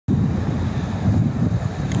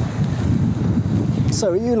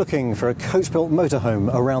So are you looking for a coach-built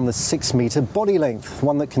motorhome around the 6-metre body length,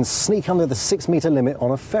 one that can sneak under the 6-metre limit on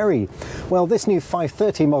a ferry? Well, this new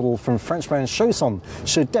 530 model from French brand Chausson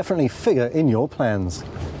should definitely figure in your plans.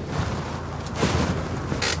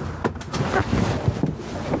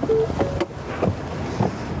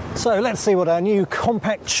 So let's see what our new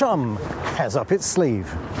compact chum has up its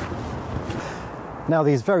sleeve. Now,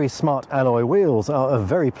 these very smart alloy wheels are a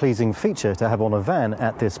very pleasing feature to have on a van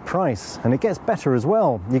at this price, and it gets better as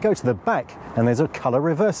well. You go to the back and there's a colour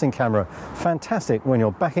reversing camera. Fantastic when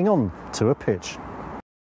you're backing on to a pitch.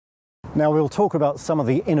 Now, we'll talk about some of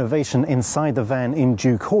the innovation inside the van in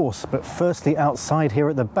due course, but firstly, outside here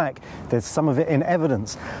at the back, there's some of it in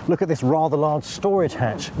evidence. Look at this rather large storage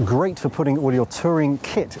hatch, great for putting all your touring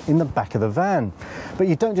kit in the back of the van. But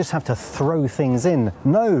you don't just have to throw things in.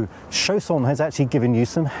 No, Chausson has actually given you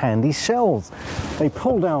some handy shelves. They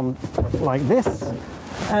pull down like this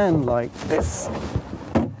and like this.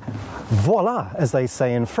 Voila, as they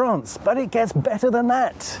say in France, but it gets better than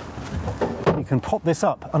that. You can pop this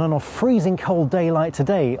up, and on a freezing cold day like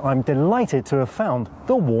today, I'm delighted to have found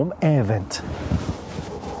the warm air vent.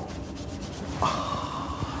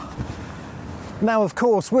 Now, of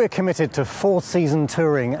course, we're committed to 4-season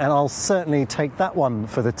touring, and I'll certainly take that one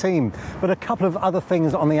for the team. But a couple of other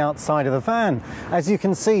things on the outside of the van. As you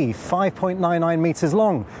can see, 5.99 metres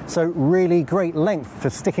long, so really great length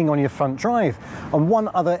for sticking on your front drive. And one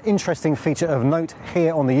other interesting feature of note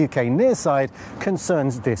here on the UK near side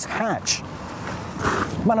concerns this hatch.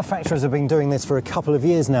 Manufacturers have been doing this for a couple of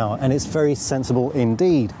years now, and it's very sensible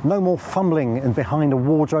indeed. No more fumbling and behind a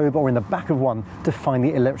wardrobe or in the back of one to find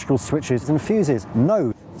the electrical switches and fuses.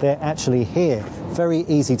 No, they're actually here. Very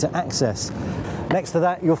easy to access. Next to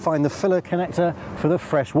that, you'll find the filler connector for the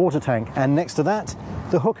fresh water tank, and next to that,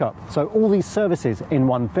 the hookup. So all these services in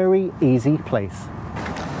one very easy place.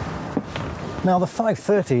 Now, the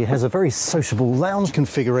 530 has a very sociable lounge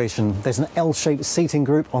configuration. There's an L-shaped seating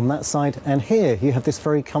group on that side, and here you have this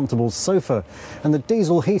very comfortable sofa. And the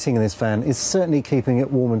diesel heating in this van is certainly keeping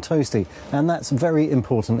it warm and toasty, and that's very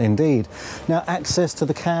important indeed. Now, access to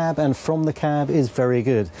the cab and from the cab is very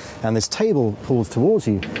good, and this table pulls towards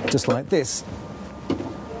you just like this.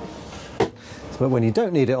 But when you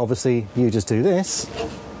don't need it, obviously, you just do this,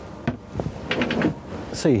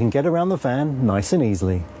 so you can get around the van nice and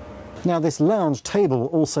easily. Now, this lounge table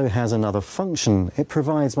also has another function. It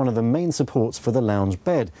provides one of the main supports for the lounge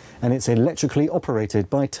bed, and it's electrically operated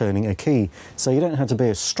by turning a key. So you don't have to be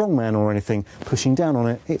a strongman or anything pushing down on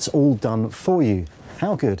it. It's all done for you.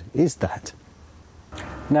 How good is that?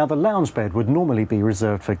 Now, the lounge bed would normally be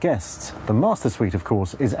reserved for guests. The master suite, of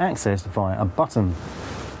course, is accessed via a button.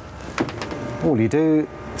 All you do,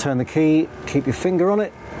 turn the key, keep your finger on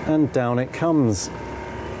it, and down it comes.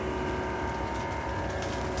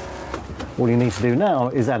 All you need to do now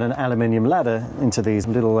is add an aluminium ladder into these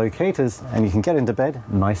little locators, and you can get into bed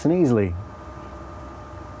nice and easily.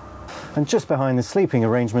 And just behind the sleeping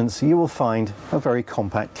arrangements, you will find a very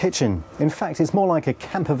compact kitchen. In fact, it's more like a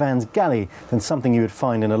camper van's galley than something you would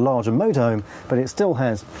find in a larger motorhome, but it still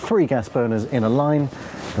has 3 gas burners in a line,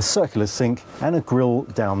 a circular sink, and a grill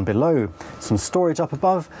down below. Some storage up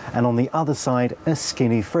above, and on the other side, a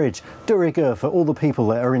skinny fridge. De rigueur for all the people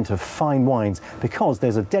that are into fine wines, because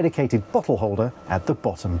there's a dedicated bottle holder at the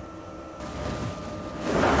bottom.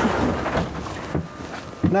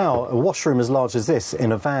 Now, a washroom as large as this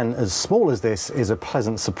in a van as small as this is a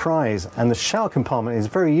pleasant surprise, and the shower compartment is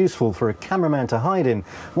very useful for a cameraman to hide in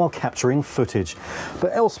while capturing footage.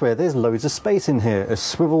 But elsewhere, there's loads of space in here. A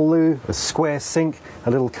swivel loo, a square sink, a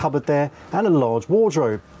little cupboard there, and a large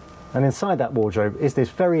wardrobe. And inside that wardrobe is this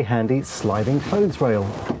very handy sliding clothes rail.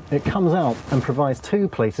 It comes out and provides 2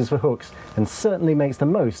 places for hooks, and certainly makes the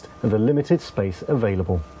most of the limited space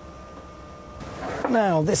available.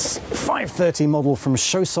 Now, this 530 model from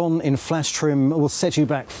Chausson in flash trim will set you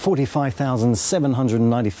back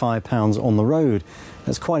 £45,795 on the road.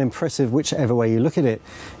 That's quite impressive whichever way you look at it.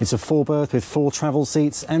 It's a 4-berth with 4 travel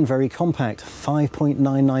seats and very compact,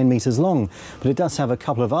 5.99 metres long. But it does have a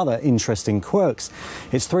couple of other interesting quirks.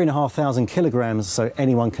 It's 3,500 kilograms, so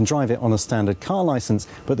anyone can drive it on a standard car licence,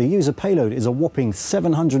 but the user payload is a whopping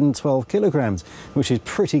 712 kilograms, which is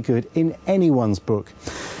pretty good in anyone's book.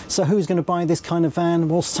 So who's going to buy this kind of van?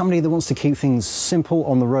 Well, somebody that wants to keep things simple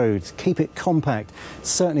on the road, keep it compact.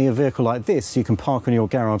 Certainly a vehicle like this you can park in your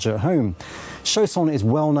garage at home. Chausson is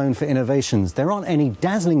well known for innovations. There aren't any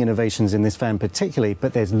dazzling innovations in this van particularly,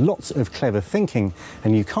 but there's lots of clever thinking,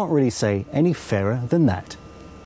 and you can't really say any fairer than that.